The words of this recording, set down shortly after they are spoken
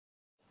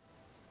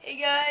Hey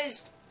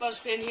guys,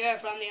 Buzzscreen here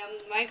from the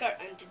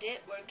Minecraft, and today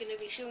we're going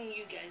to be showing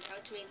you guys how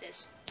to make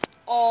this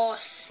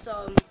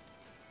awesome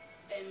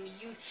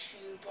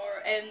YouTube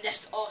or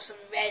this awesome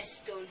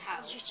redstone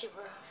house.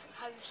 YouTuber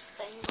house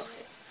thing on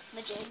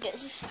the jig.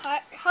 It's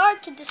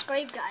hard to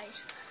describe,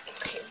 guys.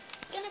 Okay.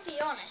 I'm gonna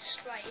be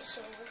honest, right?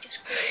 So we're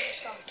just creating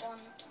stuff on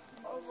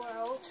our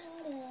world.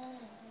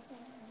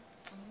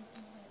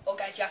 Oh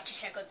guys, you have to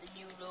check out the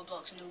new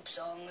Roblox noob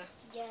song.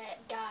 Yeah,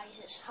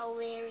 guys, it's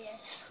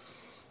hilarious.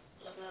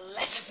 Love the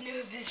life of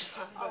noob is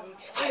fun. Oh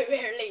I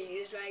rarely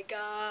use my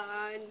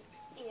gun.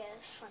 Yeah,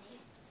 it's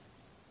funny.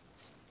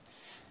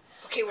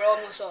 Okay, we're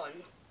almost on.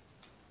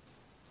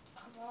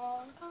 Come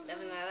on.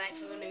 Living the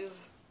life of a noob.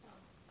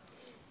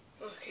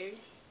 Okay.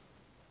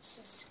 This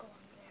is going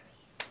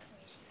very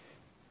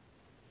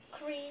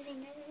crazy.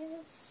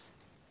 Craziness.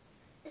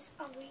 It's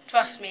always.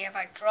 Trust me, if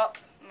I drop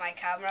my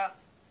camera,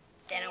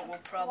 then it will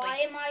probably. Why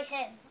am I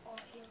him? Oh,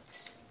 he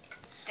looks.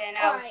 Then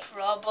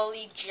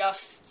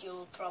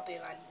you'll probably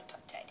land in the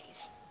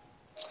potatoes.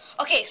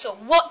 Okay, so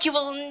what you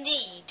will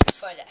need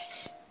for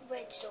this?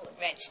 Redstone.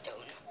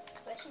 Redstone.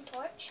 Redstone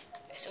torch.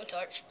 Redstone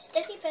torch.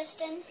 Sticky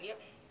piston. Yep.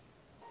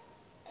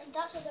 And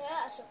that's about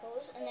it, I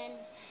suppose. And then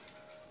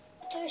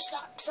 2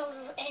 stacks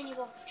of any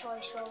block of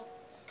choice. Well,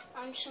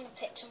 I'm just going to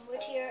pick some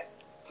wood here.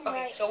 Okay,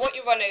 Right. so what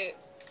you want to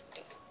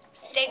do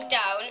is dig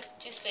down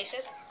 2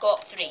 spaces, go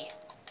up 3.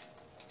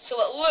 So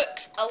it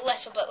looks a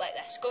little bit like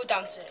this. Go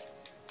down 3.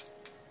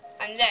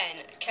 And then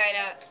kind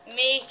of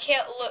make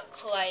it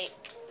look like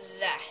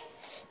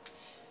this.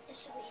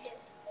 This is what you do.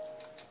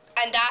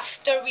 And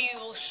after we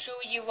will show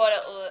you what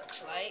it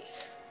looks like.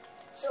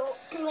 So,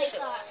 like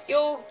that.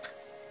 You'll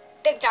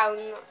dig down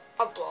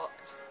a block,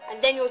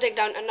 and then you'll dig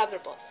down another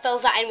block. Fill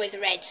that in with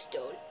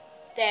redstone.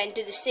 Then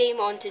do the same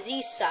onto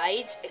these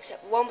sides,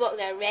 except one block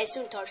there,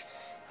 redstone torch,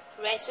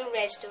 redstone,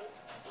 redstone,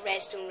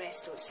 redstone,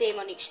 redstone. Same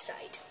on each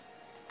side.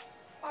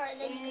 Alright,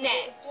 then you can Next.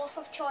 take a block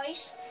of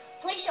choice.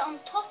 Place it on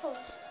top of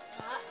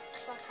that,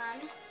 if I can.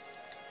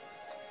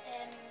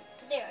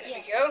 There, There yeah.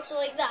 we go. So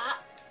like that.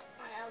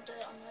 And I'll do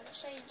it on the other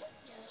side.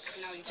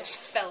 Just Now you just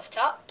fill it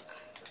up.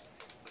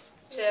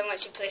 So then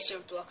once you place your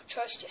block of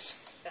choice, just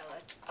fill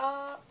it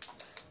up.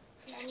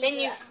 and Then do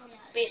you've that on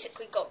that.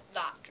 basically got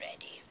that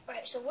ready.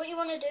 Right, so what you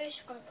want to do is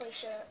you're going to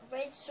place your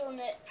redstone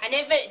at. And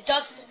if it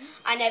does,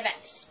 and if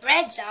it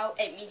spreads out,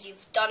 it means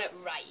you've done it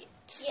right.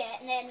 Yeah,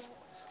 and then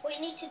what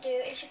you need to do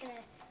is you're going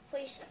to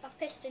place a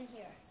piston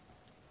here.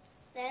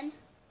 Then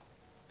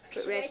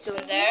Put some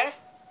redstone there.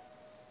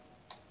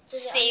 Do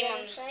that Same on on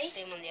the other side.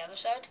 same on the other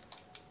side.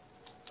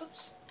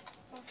 Oops.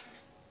 Okay.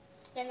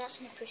 Then that's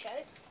going to push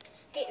out.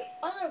 Get your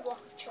other block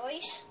of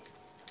choice.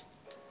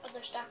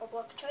 Other stack of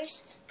block of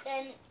choice.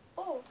 Then,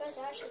 oh guys,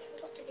 I actually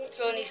forgot to get.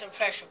 You'll need some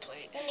pressure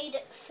plates. You need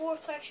 4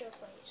 pressure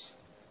plates.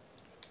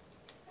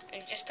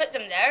 And just put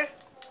them there.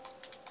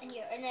 And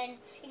here, and then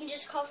you can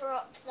just cover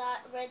up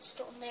that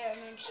redstone there, and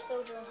then just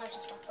build your own house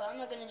and stuff. But I'm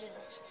not going to do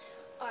this.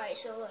 Alright,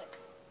 so look.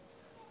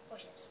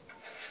 Watch this.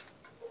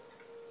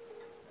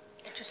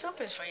 It just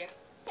opens for you.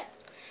 Yeah.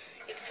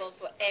 You can build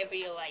whatever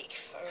you like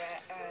for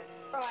it. And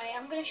Alright,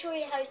 I'm going to show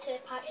you how to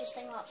patch this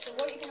thing up. So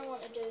what you're going to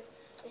want to do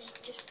is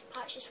just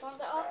patch this front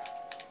bit up.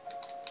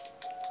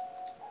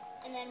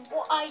 And then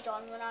what I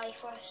done when I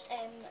first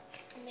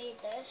made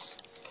this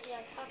is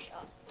I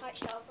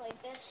patched it up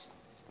like this.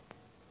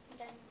 And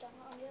then done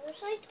it on the other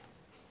side.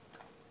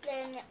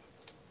 Then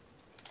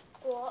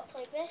go up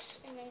like this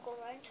and then go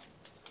around.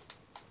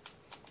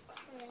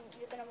 And then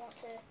you're going to want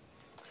to,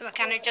 so it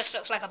kind of just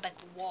looks like a big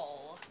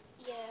wall.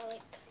 yeah,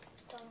 like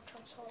Donald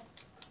Trump's hole.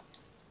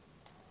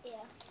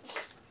 Yeah.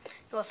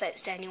 No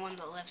offense to anyone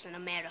that lives in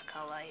America,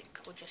 like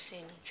we're just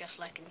saying, just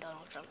like in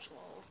Donald Trump's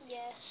wall.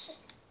 Yes.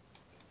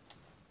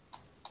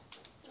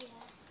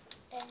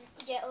 Yeah. And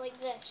yeah, like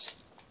this.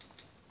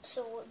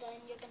 So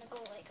then you're going to go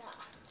like that.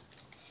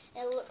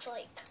 It looks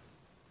like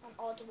an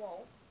odd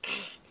wall.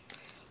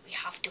 We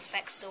have to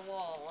fix the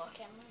wall.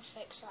 Okay, I'm going to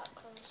fix that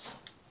because...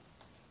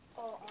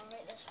 Oh, I'll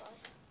right this way.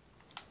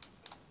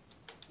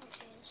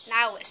 Okay, this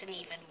Now it's an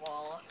even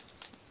wall.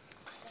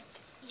 I think.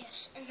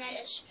 Yes, and then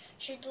it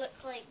should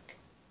look like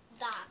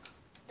that.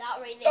 That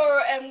right there.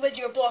 Or with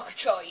your block of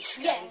choice,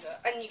 Yeah. kinda.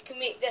 And you can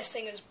make this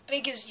thing as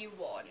big as you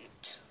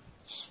want.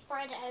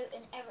 Spread it out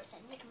and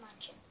everything. Make a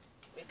mansion.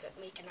 We could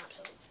make an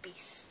absolute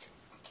beast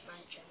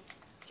mansion.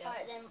 Yeah.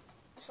 Alright, then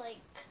it's like...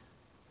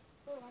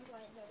 Oh, I wonder why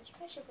there's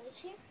pressure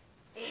plates here.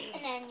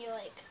 And then you're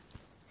like...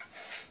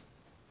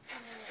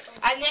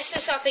 And this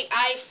is something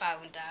I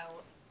found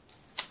out.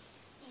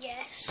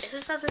 Yes. This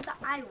is something that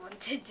I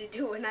wanted to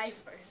do when I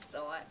first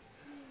saw it.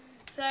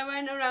 So I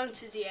went around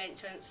to the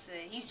entrance.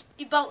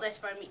 He built this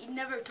for me. He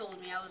never told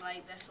me. I was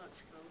like, this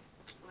looks cool.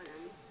 Went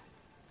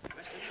in.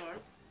 Rest assured.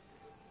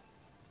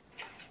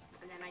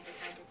 And then I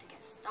decided to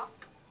get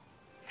stuck.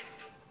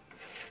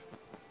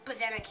 But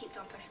then it kept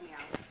on pushing me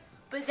out.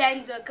 But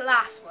then the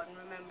glass one,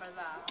 remember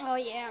that? Oh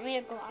yeah, I made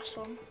a glass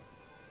one.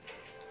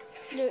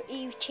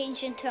 You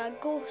changed into a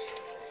ghost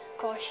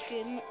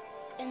costume,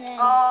 and then...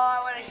 Oh,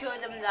 I want to show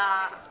them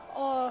that.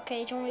 Oh,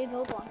 okay, do you want me to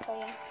build one for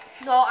you?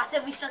 No, I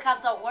think we still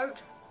have the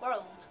world.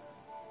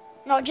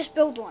 No, just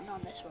build one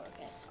on this one,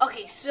 okay?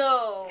 Okay,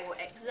 so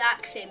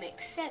exact same,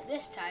 except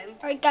this time.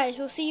 Alright guys,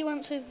 we'll see you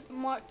once we've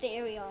marked the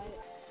area out.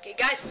 Okay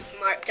guys, we've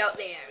marked out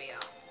the area.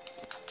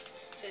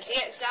 So it's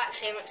the exact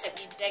same,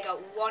 except you dig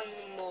out one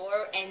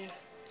more in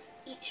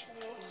Each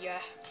row.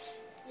 yeah.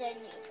 Then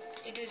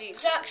You do the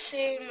exact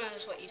same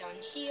as what you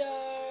done here.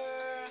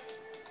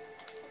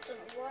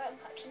 don't know why I'm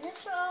patching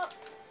this up.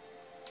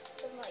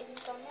 I've not even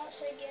done that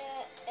side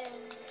yet.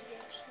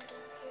 Yes, I'm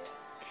done here.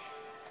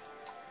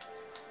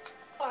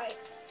 Alright,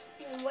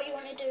 and what you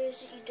want to do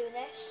is you do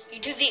this. You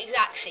do the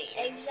exact same.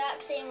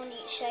 Exact same on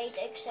each side,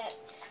 except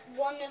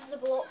one of the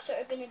blocks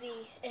that are going to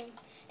be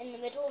in the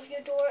middle of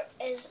your door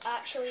is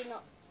actually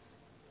not.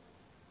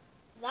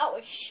 That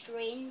was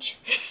strange.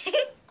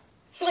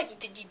 What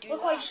did you do?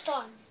 Look what I just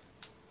done.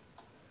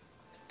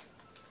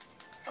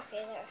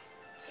 Okay, there.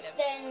 Yep.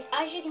 Then,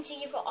 as you can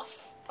see, you've got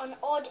an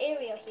odd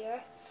area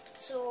here.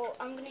 So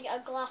I'm gonna get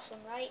a glass one,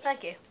 right?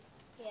 Thank you.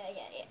 Yeah.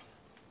 Okay,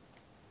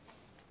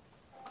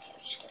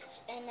 I'll just get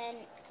this. And then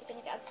you're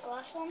gonna get a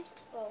glass one.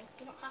 Well,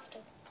 you don't have to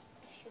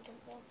if you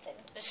don't want to.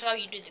 This is how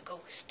you do the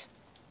ghost.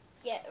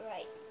 Yeah,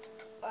 right.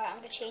 Alright, I'm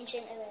gonna change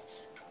into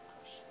this.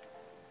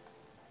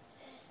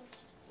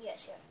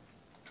 Yes, here.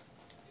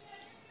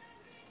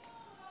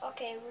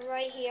 Okay,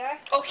 right here.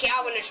 Okay,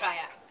 I want to try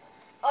it.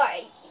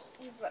 Alright,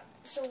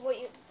 so what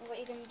you're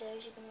gonna do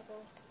is you're gonna go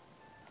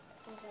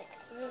like,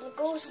 little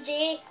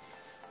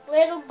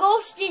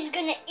ghosty's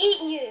gonna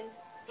eat you.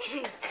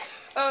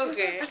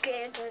 Okay.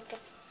 Okay.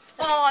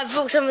 Oh, I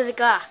broke some of the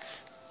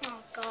glass.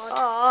 Oh god.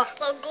 Oh.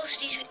 Little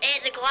ghosties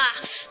ate the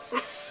glass.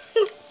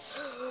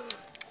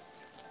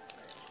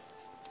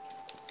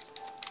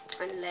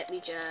 And let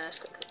me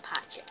just quickly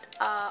patch it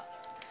up.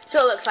 So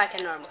it looks like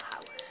a normal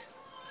house.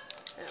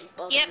 And I'm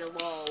building the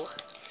wall.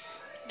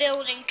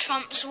 Building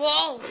Trump's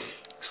wall.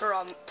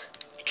 Trump.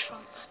 I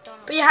don't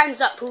know. Put your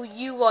hands up who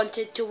you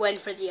wanted to win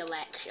for the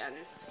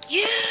election.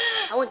 Yeah!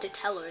 I wanted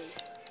Hillary.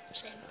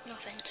 Same, no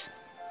offense.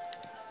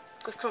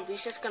 Because Trump,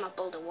 he's just going to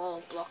build a wall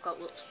and block out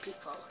lots of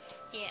people.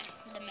 Yeah,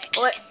 the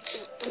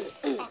Mexicans.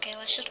 Okay,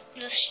 let's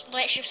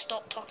just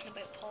stop talking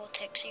about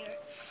politics here.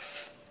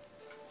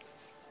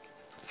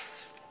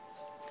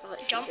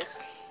 Jump.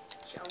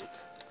 Jump.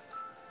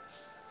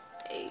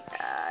 Hey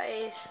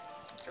guys.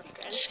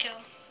 Let's go.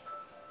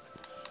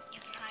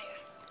 Even higher.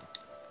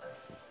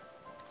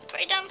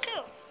 Pretty damn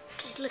cool.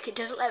 Guys, look, it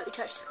doesn't let me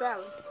touch the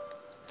ground.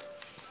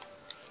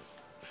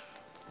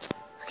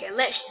 Okay,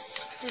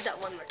 let's do that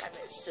one more time.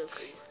 It's so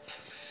cool.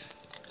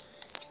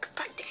 You can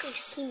practically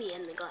see me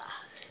in the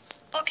glass.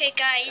 Okay,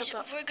 guys,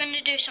 we're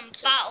gonna do some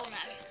battle now.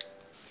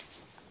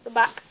 Go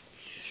back.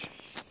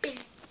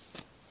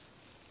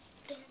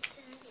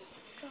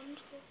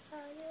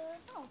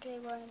 Okay,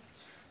 Ryan.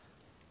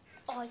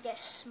 Oh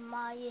yes,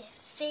 my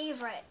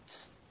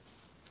favourite.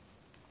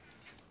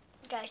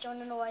 Guys, do you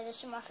want to know why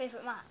this is my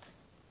favourite map?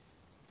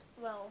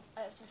 Well,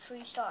 out of the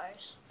 3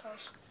 stars,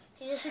 because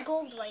see, this is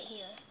gold right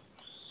here.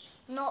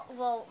 Not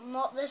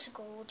this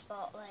gold,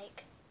 but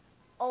like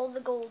all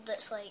the gold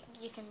that's like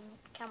you can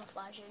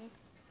camouflage in.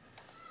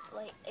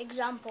 Like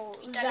example,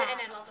 We've done it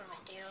in another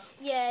video.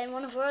 Yeah, in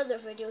one of our other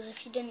videos.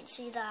 If you didn't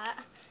see that,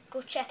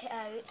 go check it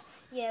out.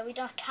 Yeah, we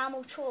done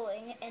camel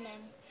trolling, and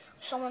then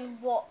someone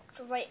walked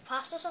right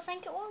past us. I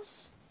think it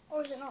was,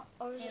 or is it not?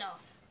 Or is it?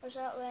 Or is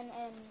that when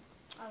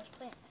I was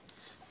playing?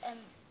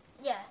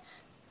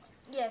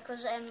 Yeah,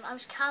 because I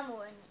was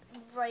cameling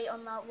right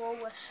on that wall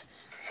with.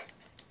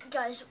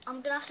 Guys,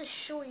 I'm gonna have to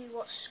show you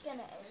what skin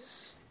it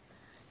is.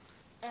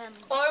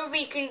 Or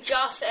we can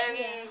just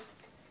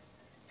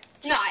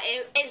no,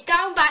 it's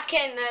down back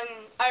in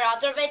our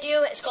other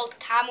video. It's called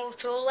Camel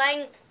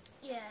Trolling.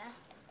 Yeah.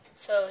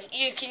 So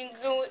you can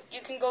go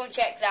and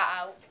check that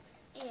out.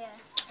 Yeah.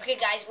 Okay,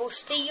 guys, we'll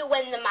see you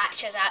when the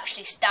match has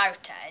actually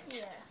started.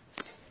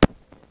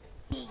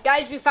 Yeah.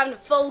 Guys, we found a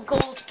full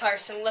gold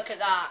person. Look at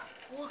that.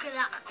 Look at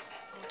that.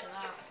 Look at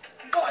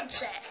that. God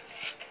set.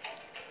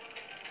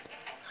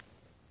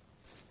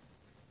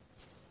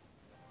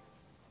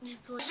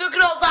 Look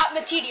at all that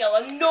material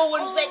and no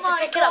one's meant to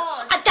pick it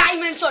up. A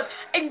diamond sword.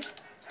 And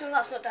no,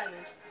 that's not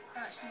diamond.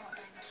 No, it's not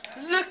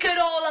diamond. Look at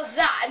all of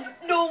that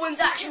and no one's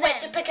actually meant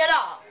to pick it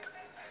up.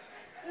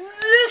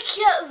 Look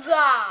at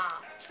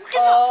that. Look at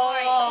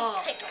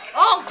that.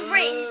 Oh,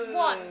 great. He's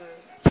won.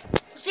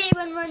 See you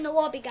when we're in the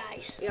lobby,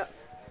 guys. Yep.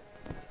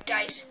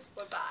 Guys,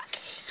 we're back.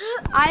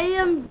 I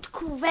am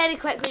very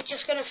quickly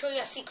just going to show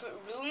you a secret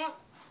room.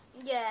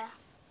 Yeah.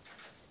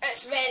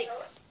 It's very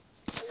quick.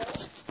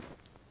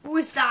 Who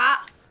is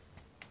that?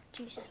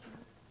 Jesus.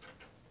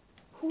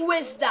 Who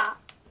is that?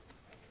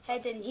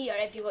 Head in here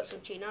if you got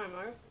some chain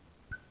armor.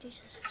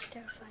 Jesus, it's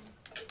terrifying.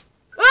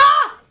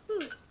 Ah!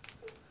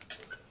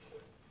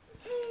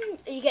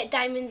 You get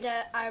diamond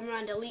armor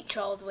and a leech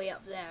all the way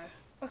up there.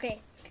 Okay.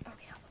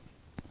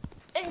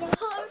 In a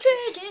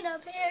hundred in a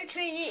pear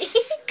tree.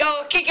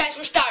 Go, okay guys,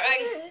 we're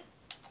starting.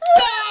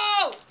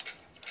 Go!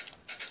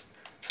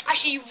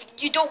 Actually,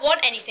 you don't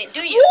want anything,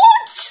 do you?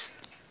 What?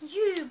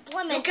 You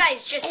blimmin'. No,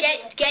 guys, just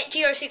get to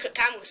your secret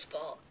camo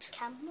spot.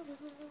 Camo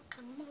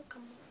come on.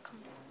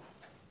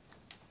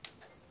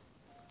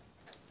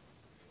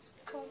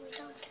 Call me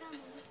down, camel.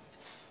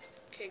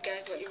 Okay,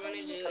 guys, what you're gonna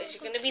do is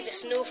you're gonna be the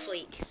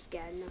snowflake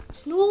skin.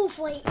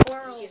 Snowflake You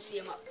world. can see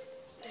him up.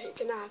 You're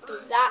gonna be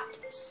that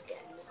skin.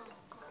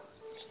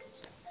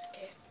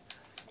 Okay.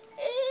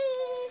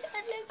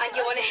 And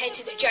you want to head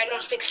to the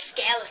ginormous big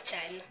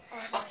skeleton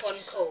up on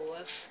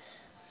Cove.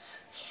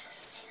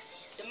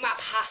 Yes. The map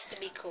has to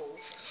be Cove.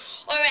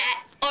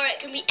 Or it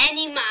can be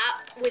any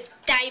map with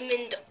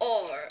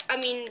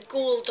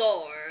gold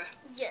ore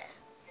Yeah.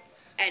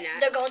 in it.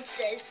 The god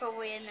says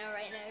probably in there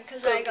right now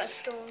because I got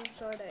stone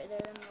sword out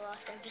there in the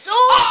last episode.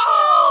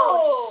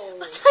 Oh!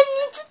 But I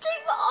need to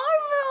take my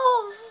armor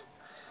off.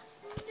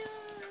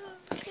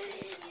 No. This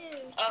is you.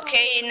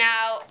 Okay,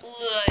 now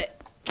look.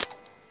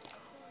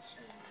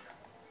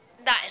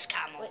 That is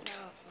camel. Wait,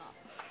 no, it's not.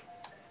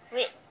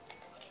 Wait.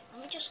 Okay,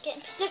 let me just get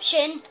in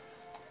position.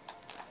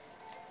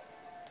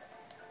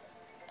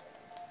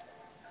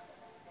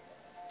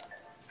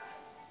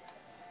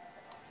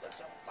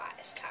 That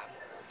is camel.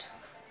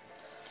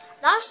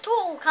 That's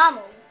total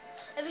camel.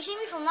 If you see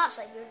me from that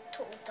side, you're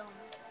total dumb.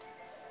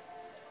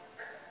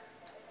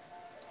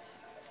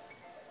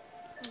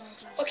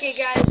 Okay,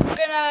 guys, we're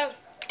gonna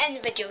end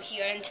the video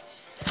here, and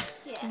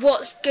Yeah.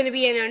 what's gonna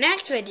be in our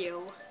next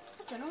video?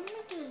 I don't know, I'm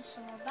gonna do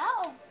some more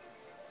battle.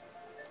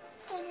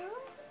 I don't know.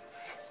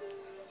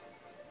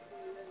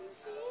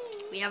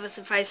 We have a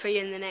surprise for you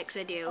in the next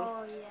video.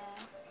 Oh,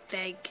 yeah.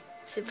 Big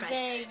surprise.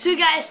 Big, So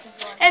guys,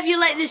 massive one. if you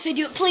like this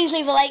video, please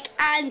leave a like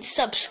and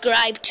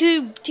subscribe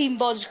to Team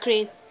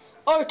Bonscreen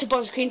or to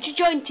Bonscreen to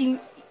join Team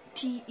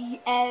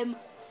TEM,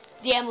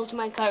 the Emerald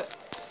Minecart.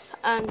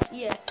 And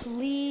yeah,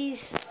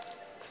 please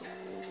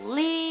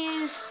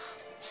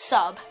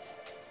sub.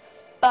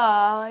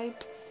 Bye.